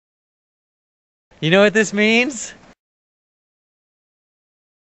You know what this means?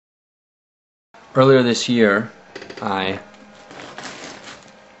 Earlier this year, I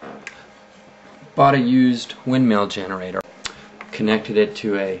bought a used windmill generator, connected it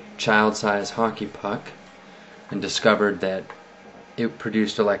to a child-sized hockey puck, and discovered that it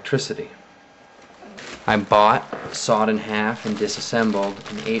produced electricity. I bought, sawed in half, and disassembled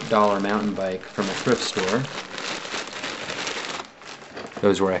an $8 mountain bike from a thrift store.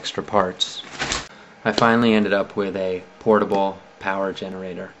 Those were extra parts. I finally ended up with a portable power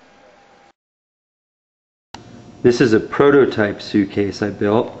generator. This is a prototype suitcase I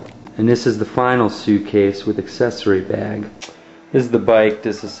built, and this is the final suitcase with accessory bag. This is the bike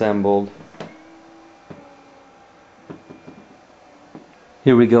disassembled.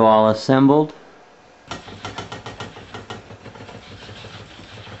 Here we go, all assembled.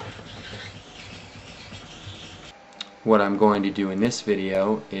 What I'm going to do in this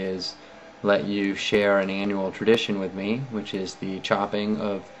video is let you share an annual tradition with me, which is the chopping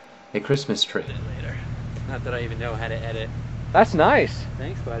of a Christmas tree. Later. Not that I even know how to edit. That's nice.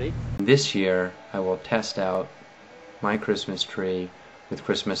 Thanks, buddy. This year I will test out my Christmas tree with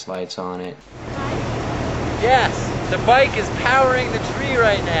Christmas lights on it. Yes, the bike is powering the tree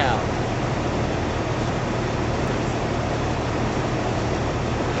right now.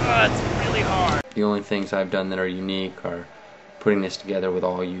 Oh, it's really hard. The only things I've done that are unique are putting this together with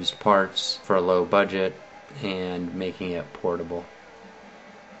all used parts for a low budget and making it portable.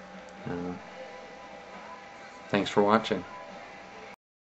 Thanks for watching.